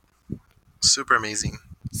have. Super amazing.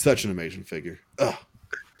 Such an amazing figure. Ugh.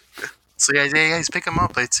 So yeah, guys, pick him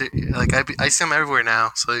up. It's like I see him everywhere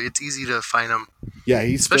now, so it's easy to find him, Yeah,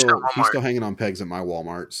 he's especially still at he's Walmart. still hanging on pegs at my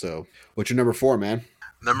Walmart. So what's your number 4, man?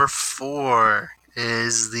 Number 4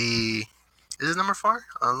 is the. Is it number 4?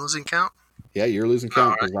 I'm losing count. Yeah, you're losing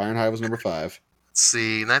count because Ironhide was number 5. Let's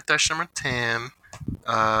see. Nightdash number 10.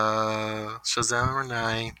 Shazam number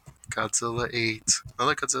 9. Godzilla 8.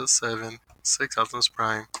 Another Godzilla 7. 6 Optimus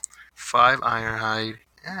Prime. 5 Ironhide.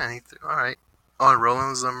 Yeah, alright. Oh, and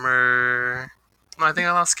Roland's number. No, I think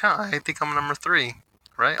I lost count. I think I'm number 3.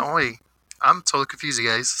 Right? Oh, wait. I'm totally confused, you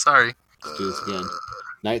guys. Sorry. Let's do this again.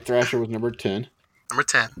 Night Thrasher was number 10. Number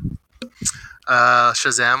 10.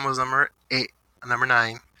 Shazam was number 8. Number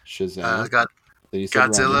 9. Shazam. Got Then you said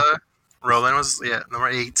Godzilla. Ronin. Roland was, number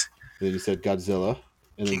 8. Then you said Godzilla.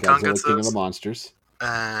 And then King Kong, Godzilla, King of the Godzilla's- Monsters.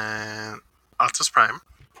 And Optimus Prime.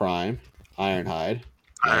 Prime. Ironhide.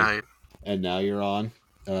 Alright. And now you're on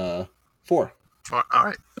 4.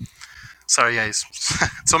 Alright. Sorry, guys.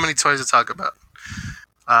 So many toys to talk about.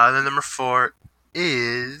 Then number 4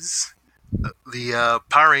 is the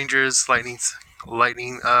Power Rangers Lightning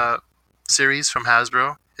series from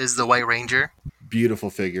Hasbro. Is the White Ranger. Beautiful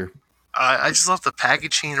figure. I just love the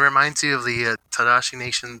packaging. It reminds you of the Tadashi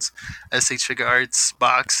Nations SH Figure Arts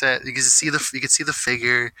box set. You can see the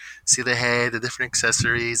figure, see the head, the different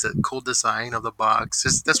accessories, the cool design of the box.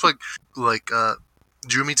 That's what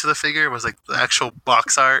drew me to the figure was like the actual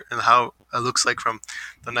box art and how it looks like from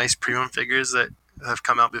the nice premium figures that have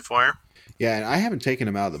come out before. Yeah, and I haven't taken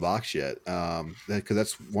him out of the box yet because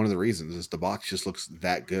that's one of the reasons is the box just looks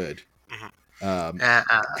that good. Mhm.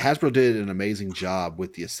 Hasbro did an amazing job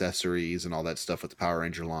with the accessories and all that stuff with the Power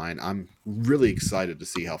Ranger line. I'm really excited to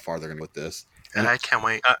see how far they're going to go with this. And I can't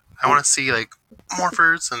wait. I want to see like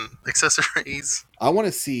morphers and accessories. I want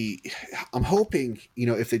to see. I'm hoping,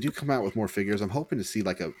 if they do come out with more figures, I'm hoping to see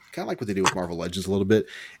like kind of like what they do with Marvel Legends a little bit,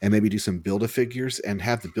 and maybe do some Build-A-Figures and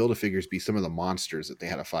have the Build-A-Figures be some of the monsters that they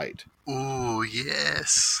had to fight. Ooh,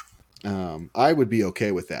 yes. I would be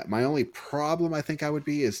okay with that. My only problem I think I would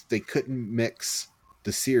be is they couldn't mix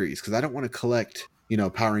the series because I don't want to collect,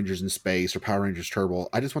 Power Rangers in Space or Power Rangers Turbo.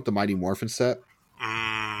 I just want the Mighty Morphin set.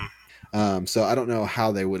 So I don't know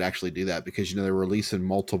how they would actually do that because they're releasing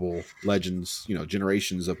multiple Legends,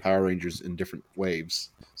 generations of Power Rangers in different waves.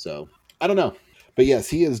 So I don't know, but yes,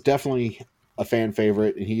 he is definitely a fan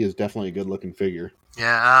favorite, and he is definitely a good looking figure.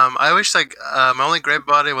 Yeah, I wish my only gripe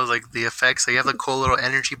about it was like the effects. Like you have the cool little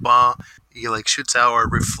energy ball, he like shoots out or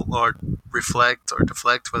reflect or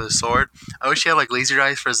deflect with a sword. I wish he had like laser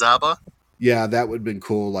eyes for Zaba. Yeah, that would have been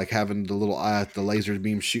cool. Like having the little the laser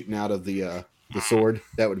beam shooting out of the sword.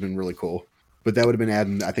 That would have been really cool. But that would have been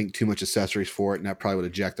adding, I think, too much accessories for it, and that probably would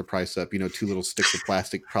have jacked the price up. 2 little sticks of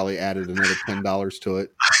plastic probably added another $10 to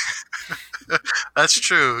it. That's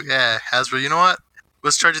true. Yeah, Hasbro. You know what?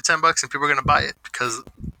 Let's charge it $10 and people are gonna buy it because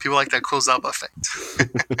people like that cool Zaba effect.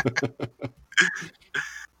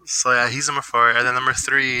 So yeah, he's number 4, and then number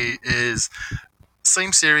 3 is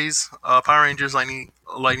same series, Power Rangers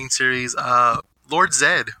Lightning series, Lord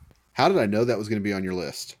Zed. How did I know that was going to be on your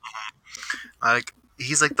list? Like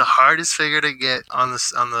he's like the hardest figure to get in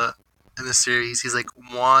the series. He's like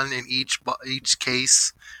one in each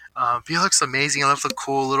case. He looks amazing. I love the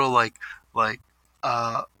cool little like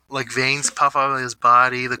veins pop out of his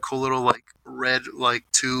body. The cool little like red like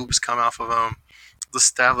tubes come off of him. The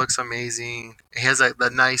staff looks amazing. He has like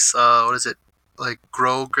that nice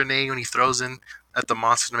grow grenade when he throws in at the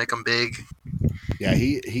monster to make him big. Yeah,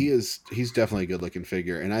 he's definitely a good looking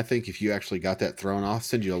figure, and I think if you actually got that thrown, I'll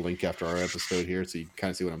send you a link after our episode here so you can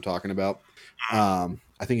kind of see what I'm talking about. I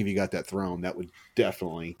think if you got that thrown, that would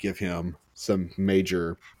definitely give him some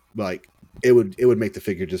major it would make the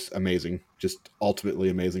figure just amazing, just ultimately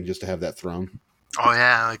amazing, just to have that thrown. Oh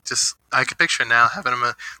yeah, like just I could picture now having him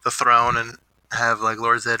the throne and have like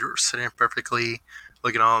Lord Zed sitting perfectly,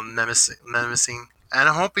 looking all menacing. And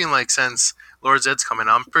I'm hoping since Lord Zed's coming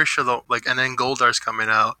out, I'm pretty sure and then Goldar's coming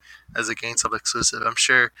out as a GameStop exclusive. I'm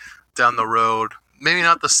sure down the road maybe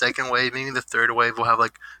not the second wave, maybe the third wave. We'll have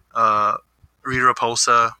like Rita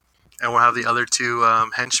Repulsa, and we'll have the other two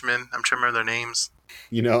henchmen. I'm trying to remember their names.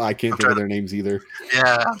 I can't think of their names either.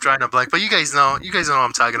 Yeah, I'm trying to blank, but you guys know what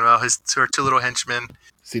I'm talking about. His two little henchmen.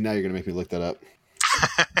 See, now you're gonna make me look that up.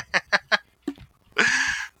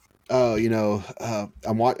 Oh,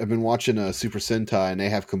 I've been watching Super Sentai, and they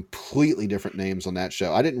have completely different names on that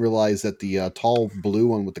show. I didn't realize that the tall blue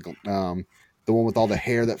one with the one with all the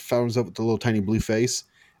hair that foams up with the little tiny blue face.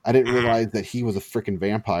 I didn't realize that he was a freaking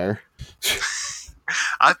vampire.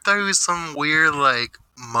 I thought he was some weird like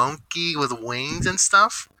monkey with wings and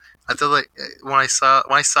stuff. I thought like when I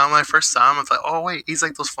first saw him, I was like, oh wait, he's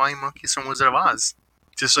like those flying monkeys from Wizard of Oz,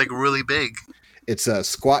 just like really big. It's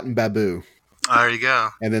Squat and Babu. There you go.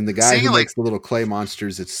 And then the guy who makes the little clay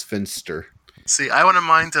monsters, it's Finster. See, I wouldn't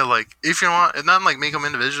mind to like if you want, not like make them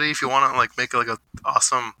individually. If you want to like make like a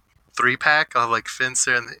awesome 3-pack of like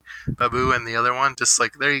Finster and the Babu and the other one, just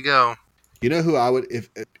like there you go. You know who I would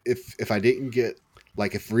if I didn't get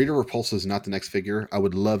like if Rita Repulsa is not the next figure, I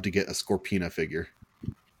would love to get a Scorpina figure.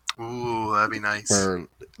 Ooh, that'd be nice. Her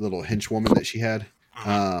little henchwoman that she had.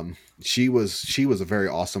 Mm-hmm. She was a very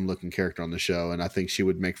awesome looking character on the show, and I think she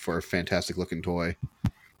would make for a fantastic looking toy.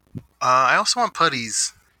 I also want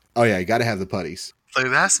putties. Oh yeah, you got to have the putties. Like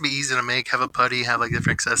it has to be easy to make. Have a putty, have like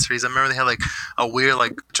different accessories. I remember they had like a weird,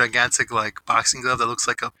 like gigantic, like boxing glove that looks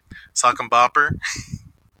like a sock and bopper.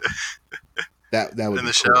 that would in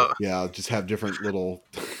be the cool. Show. Yeah, just have different little.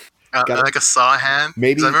 Like a saw hand.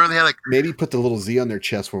 Maybe I remember they had like maybe put the little Z on their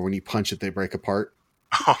chest where when you punch it they break apart.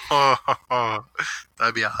 Oh,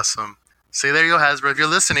 that'd be awesome. See, there you go, Hasbro. If you're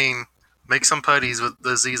listening, make some putties with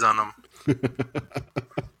the Z's on them.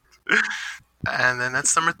 And then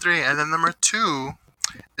that's number 3. And then number 2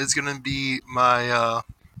 is going to be my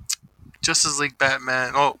Justice League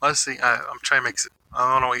Batman. Oh, let's see. I'm trying to make it.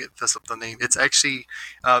 I don't know what this up the name. It's actually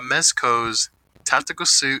Mezco's Tactical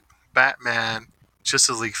Suit Batman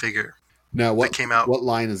Justice League figure. Now, what came out? What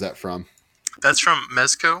line is that from? That's from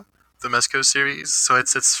Mezco, the Mezco series. So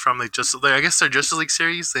it's from the Justice League. I guess their Justice League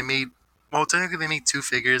series. Technically they made 2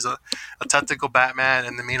 figures: a Tactical Batman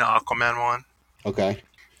and they made an Aquaman one. Okay.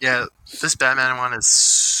 Yeah, this Batman one is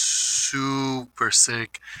super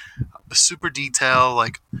sick, super detailed.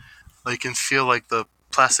 Like you can feel like the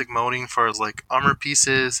plastic molding for his like armor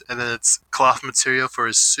pieces, and then it's cloth material for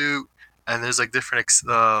his suit. And there's like different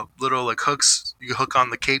little like hooks you can hook on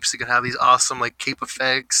the capes. You can have these awesome like cape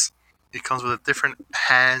effects. It comes with different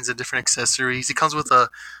hands and different accessories. He comes with a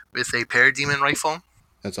parademon rifle.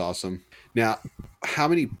 That's awesome. Now, how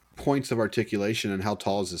many points of articulation and how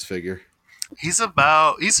tall is this figure? He's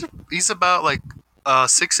about like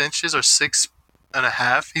 6 inches or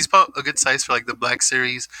 6.5. He's about a good size for like the Black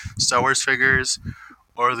Series Star Wars figures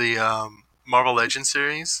or the Marvel Legends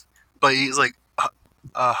series. But he's like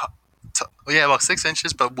about 6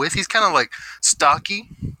 inches. But he's kind of like stocky.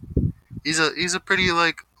 He's a pretty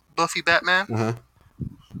like buffy Batman. Uh-huh.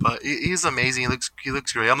 But he's amazing. He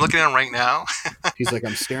looks great. I'm looking at him right now. He's like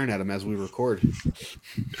I'm staring at him as we record.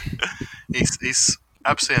 He's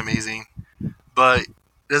absolutely amazing. But it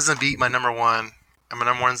doesn't beat my number 1. And my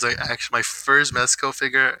number 1 is actually my first Mezco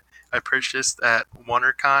figure I purchased at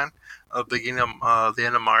WonderCon at the beginning of the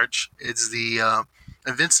end of March. It's the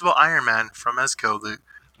Invincible Iron Man from Mezco, the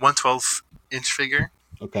 1/12-inch figure.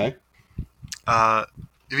 Okay. If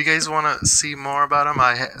you guys want to see more about him,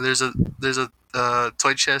 there's a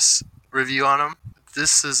Toy Chest review on him.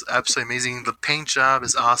 This is absolutely amazing. The paint job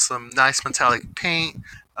is awesome. Nice metallic paint,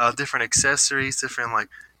 different accessories, different like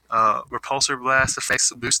repulsor blast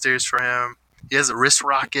effects, boosters for him. He has wrist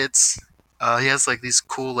rockets. He has like these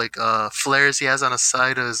cool like flares he has on the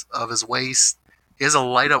side of his waist. He has a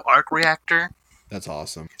light up arc reactor. That's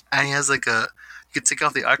awesome. And he has like you could take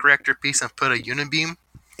off the arc reactor piece and put a unibeam.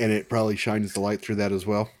 And it probably shines the light through that as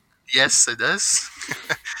well. Yes, it does.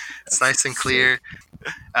 It's nice and clear. He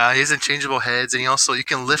has interchangeable heads, and you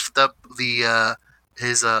can lift up the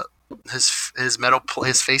his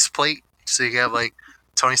face plate, so you have like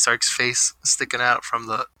Tony Stark's face sticking out from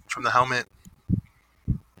the helmet.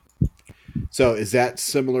 So is that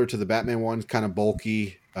similar to the Batman one? Kind of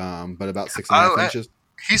bulky, but about 6.5 inches.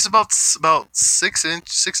 He's about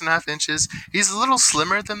 6.5 inches. He's a little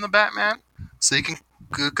slimmer than the Batman, so you can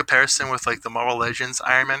good comparison with like the Marvel Legends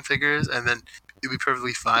Iron Man figures, and then it'd be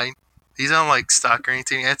perfectly fine. He's not like stock or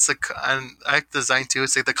anything. It's I like the design too.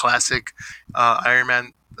 It's like the classic Iron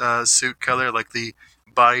Man suit color. Like the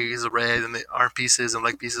body is red, and the arm pieces and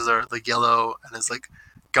leg pieces are like yellow, and his like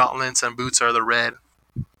gauntlets and boots are the red.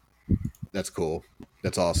 That's cool.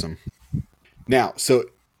 That's awesome. Now, so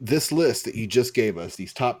this list that you just gave us,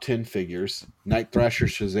 these top 10 figures, Night Thrasher,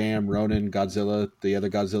 Shazam, Ronin, Godzilla, the other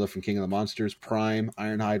Godzilla from King of the Monsters, Prime,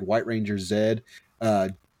 Ironhide, White Ranger, Zed,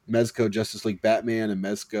 Mezco, Justice League Batman, and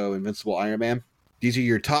Mezco, Invincible Iron Man. These are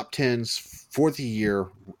your top 10s for the year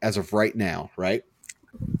as of right now, right?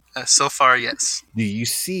 So far, yes. Do you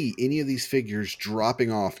see any of these figures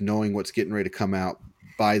dropping off knowing what's getting ready to come out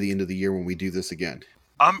by the end of the year when we do this again?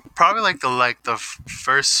 Probably like the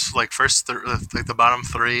first the bottom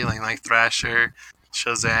three, like Thrasher,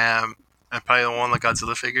 Shazam, and probably the one like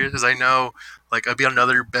Godzilla figures, because I know like there'll be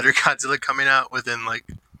another better Godzilla coming out within like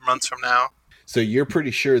months from now. So you're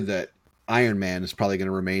pretty sure that Iron Man is probably going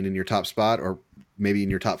to remain in your top spot, or maybe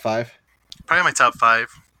in your top 5? Probably my top 5.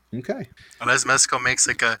 Okay. Unless Mezco makes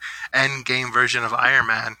like a end game version of Iron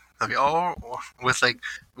Man, that'd be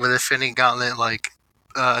with Infinity Gauntlet like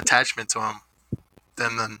attachment to him.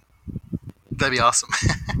 Then that'd be awesome.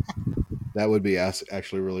 That would be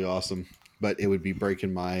actually really awesome, but it would be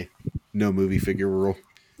breaking my no movie figure rule.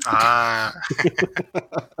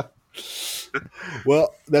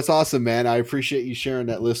 Well, that's awesome, man. I appreciate you sharing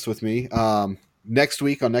that list with me. Next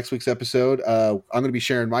week, on next week's episode, I'm going to be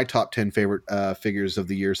sharing my top 10 favorite figures of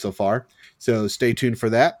the year so far. So stay tuned for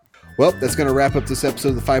that. Well, that's going to wrap up this episode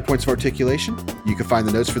of the 5 Points of Articulation. You can find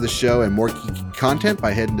the notes for the show and more geeky content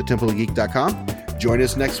by heading to templeofgeek.com. Join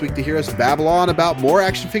us next week to hear us babble on about more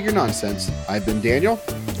action figure nonsense. I've been Daniel.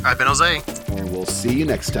 I've been Jose. And we'll see you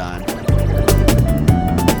next time.